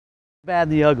Bad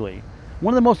and the ugly.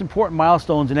 One of the most important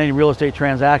milestones in any real estate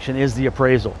transaction is the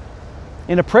appraisal.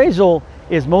 An appraisal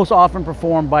is most often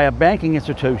performed by a banking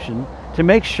institution to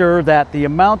make sure that the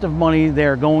amount of money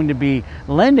they're going to be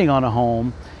lending on a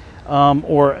home,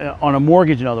 or on a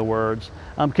mortgage in other words,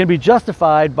 can be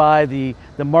justified by the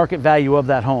market value of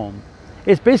that home.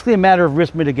 It's basically a matter of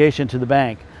risk mitigation to the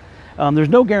bank. There's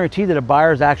no guarantee that a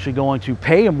buyer is actually going to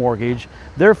pay a mortgage,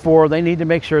 therefore they need to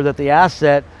make sure that the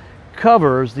asset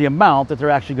covers the amount that they're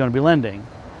actually going to be lending.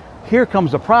 Here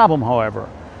comes the problem, however.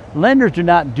 Lenders do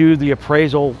not do the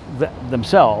appraisal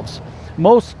themselves.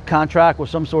 Most contract with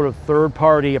some sort of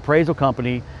third-party appraisal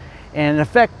company and in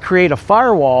effect create a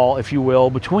firewall, if you will,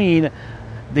 between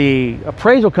the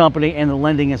appraisal company and the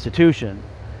lending institution.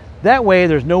 That way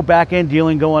there's no back-end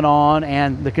dealing going on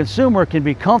and the consumer can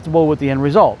be comfortable with the end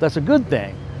result. That's a good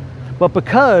thing. But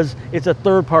because it's a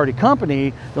third-party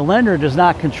company, the lender does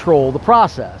not control the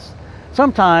process.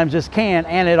 Sometimes this can,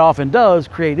 and it often does,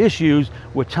 create issues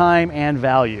with time and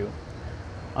value.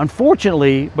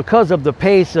 Unfortunately, because of the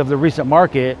pace of the recent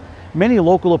market, many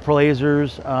local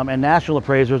appraisers and national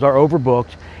appraisers are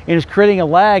overbooked and is creating a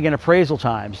lag in appraisal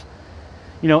times.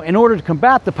 In order to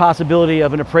combat the possibility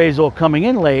of an appraisal coming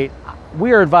in late,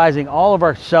 we are advising all of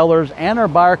our sellers and our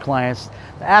buyer clients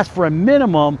to ask for a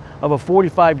minimum of a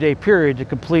 45-day period to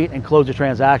complete and close a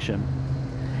transaction.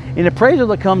 An appraisal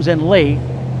that comes in late,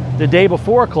 the day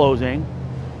before closing,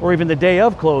 or even the day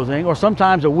of closing, or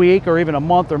sometimes a week or even a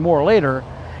month or more later,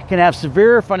 can have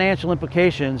severe financial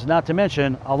implications, not to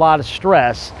mention a lot of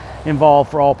stress involved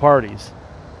for all parties.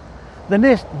 The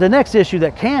next issue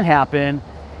that can happen,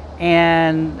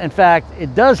 and in fact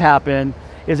it does happen,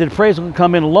 is that appraisal can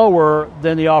come in lower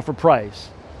than the offer price.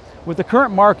 With the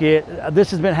current market, this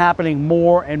has been happening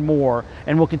more and more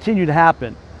and will continue to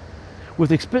happen.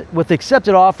 With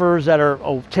accepted offers that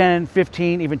are 10,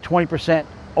 15, even 20%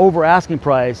 over asking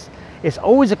price, it's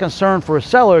always a concern for a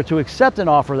seller to accept an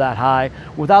offer that high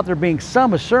without there being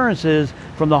some assurances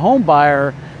from the home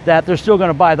buyer that they're still going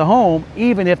to buy the home,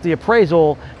 even if the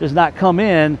appraisal does not come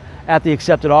in at the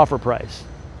accepted offer price.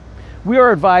 We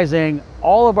are advising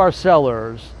all of our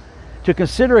sellers to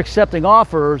consider accepting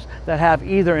offers that have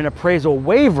either an appraisal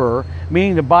waiver,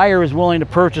 meaning the buyer is willing to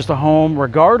purchase the home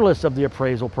regardless of the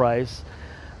appraisal price,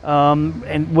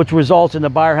 and which results in the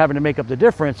buyer having to make up the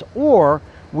difference, or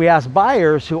we ask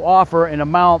buyers who offer an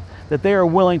amount that they are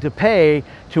willing to pay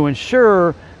to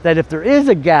ensure that if there is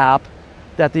a gap,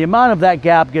 that the amount of that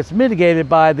gap gets mitigated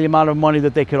by the amount of money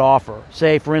that they could offer.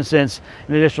 Say, for instance,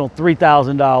 an additional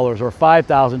 $3,000 or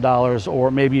 $5,000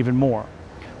 or maybe even more.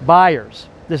 Buyers,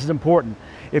 this is important.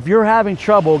 If you're having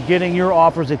trouble getting your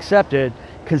offers accepted,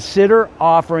 consider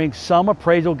offering some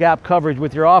appraisal gap coverage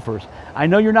with your offers. I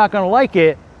know you're not going to like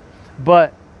it,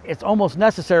 but it's almost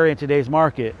necessary in today's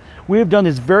market. We have done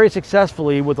this very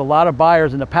successfully with a lot of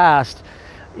buyers in the past,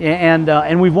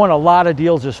 and we've won a lot of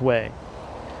deals this way.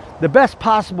 The best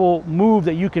possible move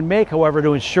that you can make, however,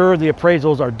 to ensure the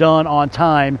appraisals are done on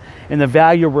time and the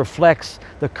value reflects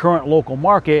the current local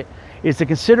market is to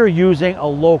consider using a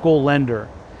local lender.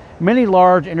 Many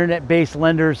large internet-based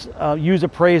lenders use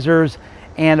appraisers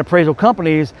and appraisal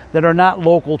companies that are not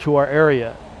local to our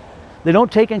area. They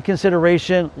don't take in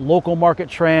consideration local market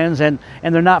trends and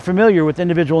they're not familiar with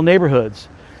individual neighborhoods.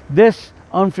 This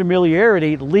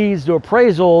unfamiliarity leads to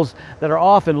appraisals that are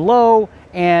often low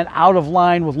and out of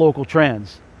line with local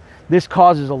trends. This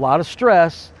causes a lot of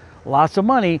stress, lots of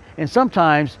money, and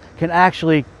sometimes can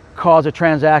actually cause a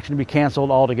transaction to be canceled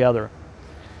altogether.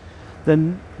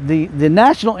 The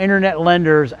national internet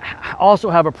lenders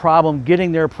also have a problem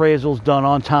getting their appraisals done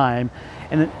on time.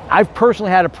 And I've personally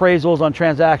had appraisals on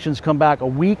transactions come back a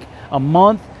week, a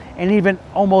month, and even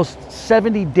almost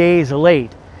 70 days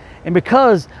late. And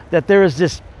because that there is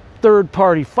this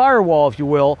third-party firewall, if you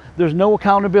will, there's no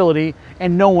accountability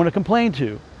and no one to complain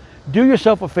to. Do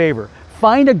yourself a favor.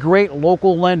 Find a great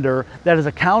local lender that is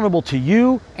accountable to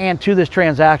you and to this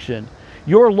transaction.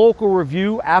 Your local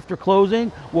review after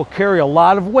closing will carry a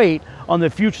lot of weight on the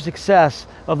future success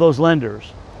of those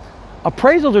lenders.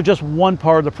 Appraisals are just one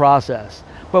part of the process,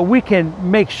 but we can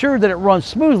make sure that it runs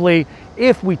smoothly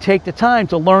if we take the time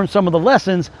to learn some of the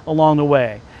lessons along the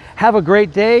way. Have a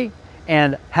great day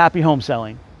and happy home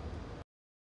selling.